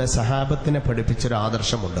ഹദീസിലൂടെ സഹാബത്തിനെ പഠിപ്പിച്ചൊരു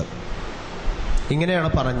ആദർശമുണ്ട്. ഇങ്ങനെയാണ്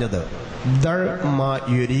പറഞ്ഞത്, ദൾ മാ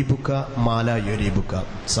യുരീബുക മാല യുരീബുക.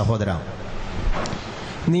 സഹോദര,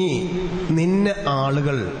 നിന്നെ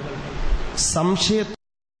ആളുകൾ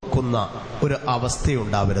സംശയിക്കുന്ന ഒരു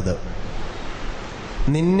അവസ്ഥയുണ്ടാവരുത്.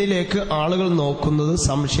 നിന്നിലേക്ക് ആളുകൾ നോക്കുന്നത്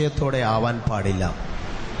സംശയത്തോടെ ആവാൻ പാടില്ല.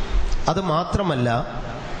 അത് മാത്രമല്ല,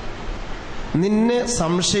 നിന്നെ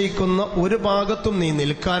സംശയിക്കുന്ന ഒരു ഭാഗത്തും നീ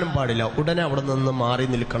നിൽക്കാനും പാടില്ല. ഉടനെ അവിടെ നിന്ന് മാറി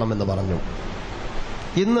നിൽക്കണമെന്ന് പറഞ്ഞു.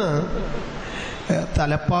 ഇന്ന്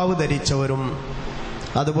തലപ്പാവ് ധരിച്ചവരും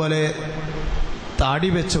അതുപോലെ താടി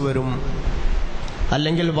വെച്ചവരും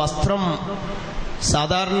അല്ലെങ്കിൽ വസ്ത്രം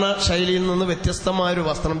സാധാരണ ശൈലിയിൽ നിന്ന് വ്യത്യസ്തമായൊരു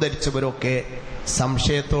വസ്ത്രം ധരിച്ചവരൊക്കെ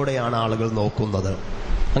സംശയത്തോടെയാണ് ആളുകൾ നോക്കുന്നത്.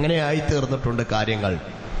 അങ്ങനെയായി തീർന്നിട്ടുണ്ട് കാര്യങ്ങൾ.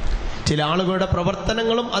 ചില ആളുകളുടെ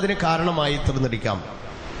പ്രവർത്തനങ്ങളും അതിന് കാരണമായി തീർന്നിരിക്കാം.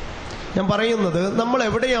 ഞാൻ പറയുന്നത്, നമ്മൾ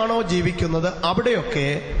എവിടെയാണോ ജീവിക്കുന്നത് അവിടെയൊക്കെ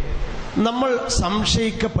നമ്മൾ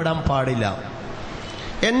സംശയിക്കപ്പെടാൻ പാടില്ല.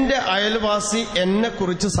 എൻ്റെ അയൽവാസി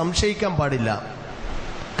എന്നെക്കുറിച്ച് സംശയിക്കാൻ പാടില്ല.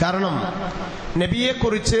 കാരണം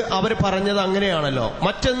നബിയെക്കുറിച്ച് അവർ പറഞ്ഞത് അങ്ങനെയാണല്ലോ.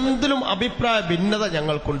 മറ്റെന്തിലും അഭിപ്രായ ഭിന്നത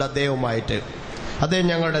ഞങ്ങൾക്കുണ്ട് അദ്ദേഹവുമായിട്ട്. അദ്ദേഹം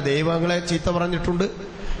ഞങ്ങളുടെ ദൈവങ്ങളെ ചീത്ത പറഞ്ഞിട്ടുണ്ട്,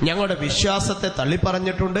 ഞങ്ങളുടെ വിശ്വാസത്തെ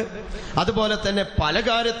തള്ളിപ്പറഞ്ഞിട്ടുണ്ട്, അതുപോലെ തന്നെ പല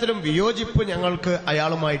കാര്യത്തിലും വിയോജിപ്പ് ഞങ്ങൾക്ക്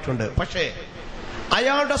അയാളുമായിട്ടുണ്ട്. പക്ഷേ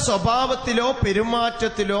അയാളുടെ സ്വഭാവത്തിലോ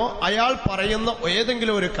പെരുമാറ്റത്തിലോ അയാൾ പറയുന്ന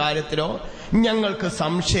ഏതെങ്കിലും ഒരു കാര്യത്തിലോ ഞങ്ങൾക്ക്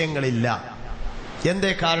സംശയങ്ങളില്ല.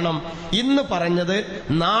 എന്തേ കാരണം? ഇന്ന് പറഞ്ഞത്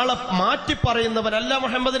നാളെ മാറ്റി പറയുന്നവനല്ല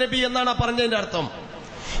മുഹമ്മദ് നബി എന്നാണ് പറഞ്ഞതിന്റെ അർത്ഥം.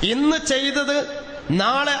 ഇന്ന് ചെയ്തത്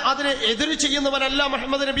നാളെ അതിനെ എതിര് ചെയ്യുന്നവനല്ല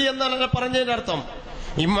മുഹമ്മദ് നബി എന്നാണ് പറഞ്ഞതിന്റെ അർത്ഥം.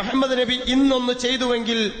 ഈ മുഹമ്മദ് നബി ഇന്നൊന്ന്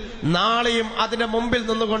ചെയ്തുവെങ്കിൽ നാളെയും അതിന്റെ മുമ്പിൽ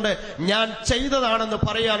നിന്നുകൊണ്ട് ഞാൻ ചെയ്തതാണെന്ന്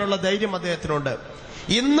പറയാനുള്ള ധൈര്യം അദ്ദേഹത്തിനുണ്ട്.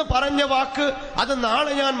 ഇന്ന് പറഞ്ഞ വാക്ക് അത്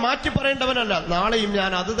നാളെ ഞാൻ മാറ്റി പറയേണ്ടവനല്ല, നാളെയും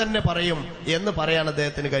ഞാൻ അത് തന്നെ പറയും എന്ന് പറയാൻ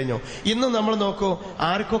അദ്ദേഹത്തിന് കഴിഞ്ഞു. ഇന്ന് നമ്മൾ നോക്കൂ,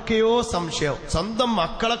 ആർക്കൊക്കെയോ സംശയം. സ്വന്തം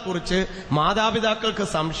മക്കളെ കുറിച്ച് മാതാപിതാക്കൾക്ക്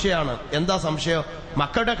സംശയമാണ്. എന്താ സംശയം?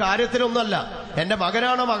 മക്കളുടെ കാര്യത്തിലൊന്നല്ല, എന്റെ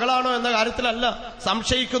മകനാണോ മകളാണോ എന്ന കാര്യത്തിലല്ല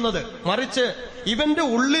സംശയിക്കുന്നത്. മറിച്ച് ഇവന്റെ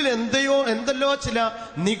ഉള്ളിൽ എന്തെല്ലോ ചില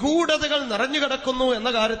നിഗൂഢതകൾ നിറഞ്ഞു കിടക്കുന്നു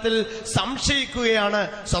എന്ന കാര്യത്തിൽ സംശയിക്കുകയാണ്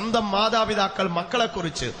സ്വന്തം മാതാപിതാക്കൾ മക്കളെ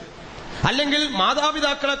കുറിച്ച്. അല്ലെങ്കിൽ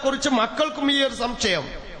മാതാപിതാക്കളെ കുറിച്ച് മക്കൾക്കും ഈ ഒരു സംശയം.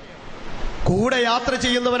 കൂടെ യാത്ര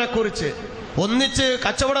ചെയ്യുന്നവനെ കുറിച്ച്, ഒന്നിച്ച്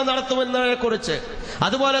കച്ചവടം നടത്തുന്നവനെ കുറിച്ച്,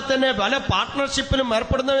 അതുപോലെ തന്നെ പല പാർട്ട്ണർഷിപ്പിലും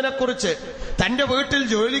ഏർപ്പെടുന്നവനെ കുറിച്ച്, തന്റെ വീട്ടിൽ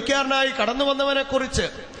ജോലിക്കാരനായി കടന്നു വന്നവനെ കുറിച്ച്,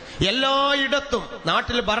 എല്ലായിടത്തും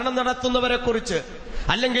നാട്ടിൽ ഭരണം നടത്തുന്നവരെ കുറിച്ച്,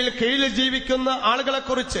 അല്ലെങ്കിൽ കീഴിൽ ജീവിക്കുന്ന ആളുകളെ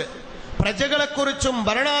കുറിച്ച്, പ്രജകളെക്കുറിച്ചും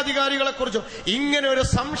ഭരണാധികാരികളെക്കുറിച്ചും ഇങ്ങനെ ഒരു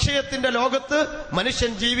സംശയത്തിന്റെ ലോകത്ത്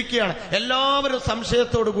മനുഷ്യൻ ജീവിക്കുകയാണ്. എല്ലാവരും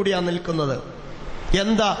സംശയത്തോടു കൂടിയാണ് നിൽക്കുന്നത്.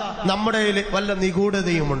 എന്താ നമ്മുടെ വല്ല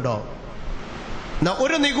നിഗൂഢതയുമുണ്ടോ?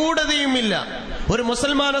 ഒരു നിഗൂഢതയുമില്ല. ഒരു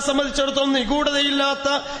മുസൽമാനെ സംബന്ധിച്ചിടത്തോളം നിഗൂഢതയില്ലാത്ത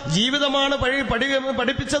ജീവിതമാണ്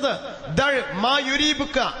പഠിപ്പിച്ചത്.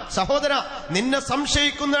 സഹോദര, നിന്നെ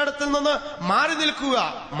സംശയിക്കുന്നിടത്തിൽ നിന്ന് മാറി നിൽക്കുക,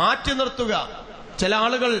 മാറ്റി നിർത്തുക. ചില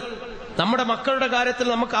ആളുകൾ നമ്മുടെ മക്കളുടെ കാര്യത്തിൽ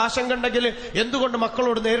നമുക്ക് ആശങ്ക ഉണ്ടെങ്കിൽ എന്തുകൊണ്ട്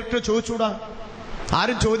മക്കളോട് നേരിട്ട് ചോദിച്ചൂടാ?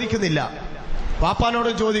 ആരും ചോദിക്കുന്നില്ല,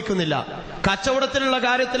 പാപ്പാനോടും ചോദിക്കുന്നില്ല. കച്ചവടത്തിലുള്ള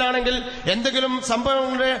കാര്യത്തിലാണെങ്കിൽ എന്തെങ്കിലും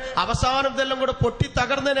സംഭവങ്ങളുടെ അവസാനം ഇതെല്ലാം കൂടെ പൊട്ടി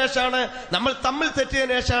തകർന്നതിന് ശേഷമാണ്, നമ്മൾ തമ്മിൽ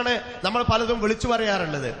തെറ്റിയതിനു ശേഷമാണ് നമ്മൾ പലതും വിളിച്ചു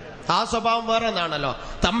പറയാറുള്ളത്. ആ സ്വഭാവം വേറെ എന്നാണല്ലോ.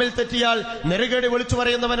 തമ്മിൽ തെറ്റിയാൽ നെറുകേടി വിളിച്ചു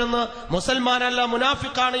പറയുന്നവനെന്ന് മുസൽമാനല്ല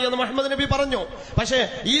മുനാഫിക്കാണ് എന്ന് മുഹമ്മദ് നബി പറഞ്ഞു. പക്ഷേ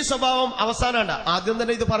ഈ സ്വഭാവം അവസാനമാണ്. ആദ്യം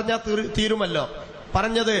തന്നെ ഇത് പറഞ്ഞാൽ തീരുമല്ലോ.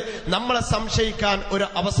 പറഞ്ഞത് നമ്മളെ സംശയിക്കാൻ ഒരു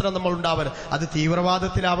അവസരം നമ്മൾ ഉണ്ടാവരുത്. അത്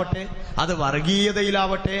തീവ്രവാദത്തിലാവട്ടെ, അത്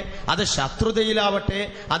വർഗീയതയിലാവട്ടെ, അത് ശത്രുതയിലാവട്ടെ,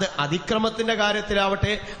 അത് അതിക്രമത്തിന്റെ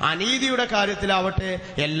കാര്യത്തിലാവട്ടെ, അനീതിയുടെ കാര്യത്തിലാവട്ടെ,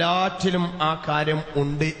 എല്ലാറ്റിലും ആ കാര്യം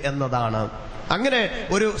ഉണ്ട് എന്നതാണ്. അങ്ങനെ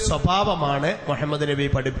ഒരു സ്വഭാവമാണ് മുഹമ്മദ് നബി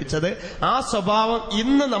പഠിപ്പിച്ചത്. ആ സ്വഭാവം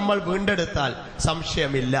ഇന്ന് നമ്മൾ വീണ്ടെടുത്താൽ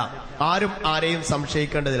സംശയമില്ല, ആരും ആരെയും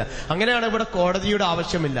സംശയിക്കേണ്ടതില്ല. അങ്ങനെയാണ് ഇവിടെ കോടതിയുടെ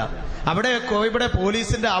ആവശ്യമില്ല, ഇവിടെ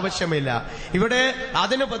പോലീസിന്റെ ആവശ്യമില്ല, ഇവിടെ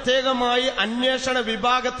അതിന് പ്രത്യേകമായി അന്വേഷണ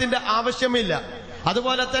വിഭാഗത്തിന്റെ ആവശ്യമില്ല.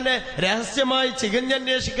 അതുപോലെ തന്നെ രഹസ്യമായി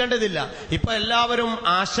ചികഞ്ഞന്വേഷിക്കേണ്ടതില്ല. ഇപ്പൊ എല്ലാവരും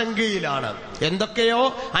ആശങ്കയിലാണ്. എന്തൊക്കെയോ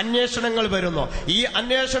അന്വേഷണങ്ങൾ വരുന്നു. ഈ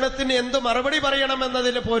അന്വേഷണത്തിന് എന്ത് മറുപടി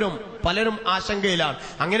പറയണമെന്നതിൽ പോലും പലരും ആശങ്കയിലാണ്.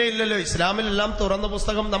 അങ്ങനെയില്ലല്ലോ. ഇസ്ലാമിലെല്ലാം തുറന്ന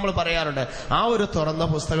പുസ്തകം നമ്മൾ പറയാറുണ്ട്. ആ ഒരു തുറന്ന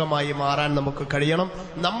പുസ്തകമായി മാറാൻ നമുക്ക് കഴിയണം.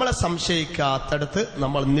 നമ്മളെ സംശയിക്കാത്തടത്ത്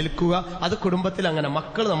നമ്മൾ നിൽക്കുക. അത് കുടുംബത്തിൽ അങ്ങനെ.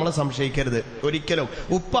 മക്കൾ നമ്മളെ സംശയിക്കരുത് ഒരിക്കലും.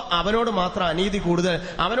 ഉപ്പ അവനോട് മാത്രം അനീതി കൂടുതൽ,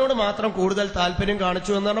 അവനോട് മാത്രം കൂടുതൽ താല്പര്യം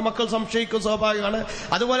കാണിച്ചു എന്നാണ് മക്കൾ സംശയിക്കും, സ്വാഭാവികമാണ്.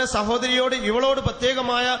 അതുപോലെ സഹോദരിയോട് ഇവളോട്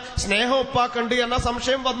പ്രത്യേകമായ സ്നേഹം ഉപ്പാക്കുണ്ട് എന്ന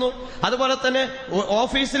സംശയം വന്നു. അതുപോലെ തന്നെ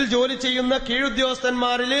ഓഫീസിൽ ജോലി ചെയ്യുന്ന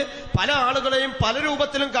കീഴുദ്യോഗസ്ഥന്മാരിൽ പല ആളുകളെയും പല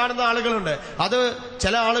രൂപത്തിലും കാണുന്ന ആളുകളുണ്ട്. അത്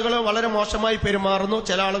ചില ആളുകൾ വളരെ മോശമായി പെരുമാറുന്നു,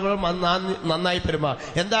 ചില ആളുകൾ നന്നായി പെരുമാറും.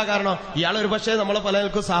 എന്താ കാരണം? ഇയാൾ ഒരു പക്ഷേ നമ്മളെ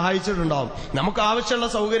പലർക്കും സഹായിച്ചിട്ടുണ്ടാവും. നമുക്ക് ആവശ്യമുള്ള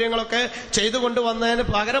സൗകര്യങ്ങളൊക്കെ ചെയ്തു കൊണ്ടുവന്നതിന്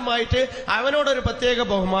പകരമായിട്ട് അവനോടൊരു പ്രത്യേക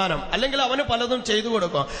ബഹുമാനം, അല്ലെങ്കിൽ അവന് പലതും ചെയ്തു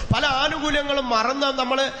കൊടുക്കും. പല ആനുകൂല്യങ്ങളും മറന്ന്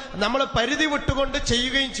നമ്മൾ പരിധി വിട്ടുകൊണ്ട്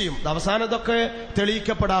ചെയ്യുകയും ചെയ്യും. അവസാനം ഇതൊക്കെ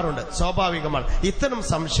തെളിയിക്കപ്പെടാറുണ്ട്. സ്വാഭാവികമാണ്. ഇത്തരം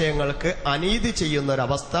സംശയങ്ങൾക്ക് അനീതി ചെയ്യുന്ന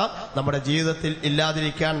ഒരവസ്ഥ നമ്മുടെ ജീവിതത്തിൽ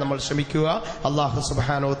ഇല്ലാതിരിക്കാൻ നമ്മൾ ശ്രമിക്കുക. അല്ലാഹു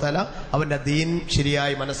സുബ്ഹാനഹു വ തആല അവന്റെ ദീൻ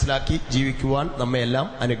ശരിയായി മനസ്സിലാക്കി ജീവിക്കുവാൻ നമ്മെ എല്ലാം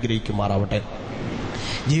അനുഗ്രഹിക്കുമാറാവട്ടെ.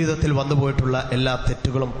 ജീവിതത്തിൽ വന്നുപോയിട്ടുള്ള എല്ലാ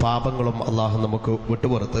തെറ്റുകളും പാപങ്ങളും അള്ളാഹു നമുക്ക്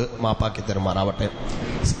വിട്ടുപുറത്ത് മാപ്പാക്കി തരുമാറാവട്ടെ.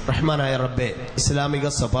 റഹ്മാനായ റബ്ബെ, ഇസ്ലാമിക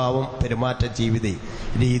സ്വഭാവം, പെരുമാറ്റ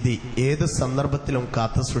രീതി ഏത് സന്ദർഭത്തിലും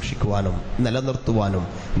കാത്തു സൂക്ഷിക്കുവാനും നിലനിർത്തുവാനും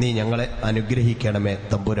നീ ഞങ്ങളെ അനുഗ്രഹിക്കണമേ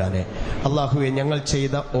തമ്പുരാനെ. അള്ളാഹുവെ, ഞങ്ങൾ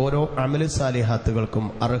ചെയ്ത ഓരോ അമല്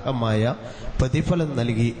സാലിഹാത്തുകൾക്കും അർഹമായ പ്രതിഫലം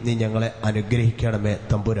നൽകി നീ ഞങ്ങളെ അനുഗ്രഹിക്കണമേ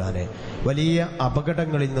തമ്പുരാനെ. വലിയ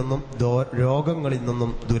അപകടങ്ങളിൽ നിന്നും രോഗങ്ങളിൽ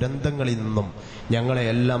നിന്നും ദുരന്തങ്ങളിൽ നിന്നും ഞങ്ങളെ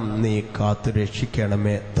എല്ലാം നീ കാത്തു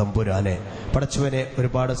രക്ഷിക്കണമേ തമ്പുരാനെ. പടച്ചവനെ,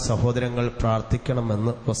 ഒരുപാട് സഹോദരങ്ങൾ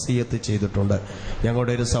പ്രാർത്ഥിക്കണമെന്ന് വസിയത്ത് ചെയ്തിട്ടുണ്ട്.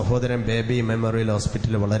 ഞങ്ങളുടെ ഒരു സഹോദരൻ ബേബി മെമ്മോറിയൽ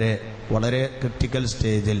ഹോസ്പിറ്റലിൽ വളരെ ക്രിട്ടിക്കൽ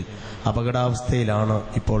സ്റ്റേജിൽ അപകടാവസ്ഥയിലാണ്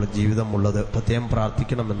ഇപ്പോൾ ജീവിതമുള്ളത്. പ്രത്യേകം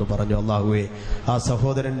പ്രാർത്ഥിക്കണമെന്ന് പറഞ്ഞു. അള്ളാഹുവേ, ആ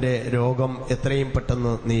സഹോദരന്റെ രോഗം എത്രയും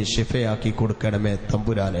പെട്ടെന്ന് നീ ശിഫയാക്കി കൊടുക്കണമേ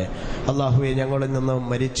തമ്പുരാനെ. അള്ളാഹുവേ, ഞങ്ങളിൽ നിന്ന്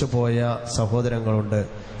മരിച്ചുപോയ സഹോദരങ്ങളുണ്ട്,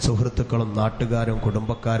 സുഹൃത്തുക്കളും നാട്ടുകാരും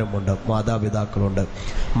കുടുംബക്കാരുമുണ്ട്, മാതാപിതാക്കളുണ്ട്.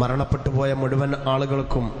 മരണപ്പെട്ടു പോയ മുഴുവൻ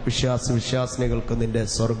ആളുകൾക്കും വിശ്വാസിനികൾക്കും നിന്റെ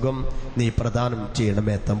സ്വർഗം നീ പ്രദാനം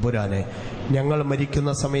ചെയ്യണമേ തമ്പുരാനെ. ഞങ്ങൾ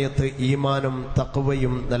മരിക്കുന്ന സമയത്ത് ഈമാനും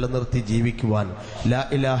തഖ്വയും നിലനിർത്തി ജീവിക്കുവാൻ, ലാ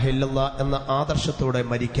ഇലാഹ ഇല്ലല്ലാഹ് എന്ന ആദർശത്തോടെ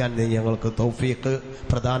മരിക്കാൻ നീ ഞങ്ങൾക്ക് തൗഫീഖ്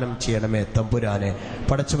പ്രദാനം ചെയ്യണമേ തമ്പുരാനെ.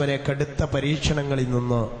 പടച്ചവനെ, കടുത്ത പരീക്ഷണങ്ങളിൽ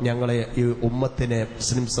നിന്ന് ഞങ്ങളെ, ഈ ഉമ്മത്തിനെ,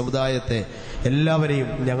 മുസ്ലിം സമുദായത്തെ എല്ലാവരെയും,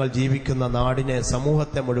 ഞങ്ങൾ ജീവിക്കുന്ന നാടിനെ,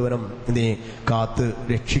 സമൂഹത്തെ മുഴുവനും നീ കാത്ത്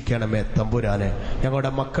രക്ഷിക്കണമേ തമ്പുരാനെ.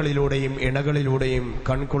 ഞങ്ങളുടെ മക്കളിലൂടെയും ഇണകളിലൂടെയും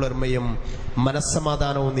കൺകുളിർമയും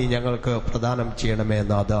മനസ്സമാധാനവും നീ ഞങ്ങൾക്ക് പ്രദാനം ചെയ്യണമേ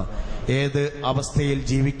നാഥ. ഏത് അവസ്ഥയിൽ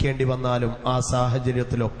ജീവിക്കേണ്ടി വന്നാലും ആ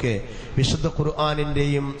സാഹചര്യത്തിലൊക്കെ വിശുദ്ധ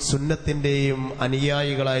ഖുർആനിന്റെയും സുന്നത്തിന്റെയും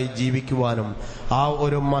അനുയായികളായി ജീവിക്കുവാനും ആ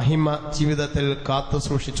ഒരു മഹിമ ജീവിതത്തിൽ കാത്തു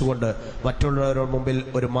സൂക്ഷിച്ചുകൊണ്ട് മറ്റുള്ളവരുടെ മുമ്പിൽ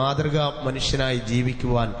ഒരു മാതൃകാ മനുഷ്യനായി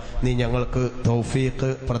ജീവിക്കുവാൻ നീ ഞങ്ങൾക്ക് തൗഫീഖ്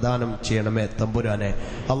പ്രദാനം ചെയ്യണമേ തമ്പുരാനെ.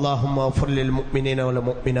 അല്ലാഹുമ്മ ഗ്ഫിർ ലിൽ മുഅ്മിനീന വൽ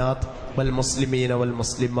മുഅ്മിനാത്ത് വൽ മുസ്ലിമീന വൽ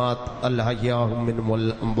മുസ്ലിമാത്ത് അൽ അഹ്യാഹു മിൻഹും വൽ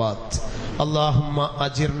അംവാത്ത്. اللهم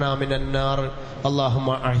أجرنا من النار. اللهم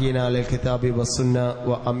أحينا على الكتاب والسنة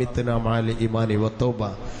وأمتنا مع الإيمان والتوبة.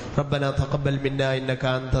 ربنا تقبل منا إنك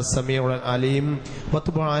أنت السميع العليم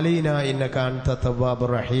وتب علينا إنك أنت التواب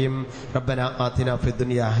الرحيم. ربنا آتنا في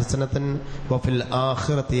الدنيا حسنة وفي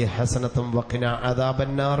الآخرة حسنة وقنا عذاب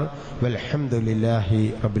النار والحمد لله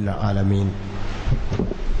رب العالمين.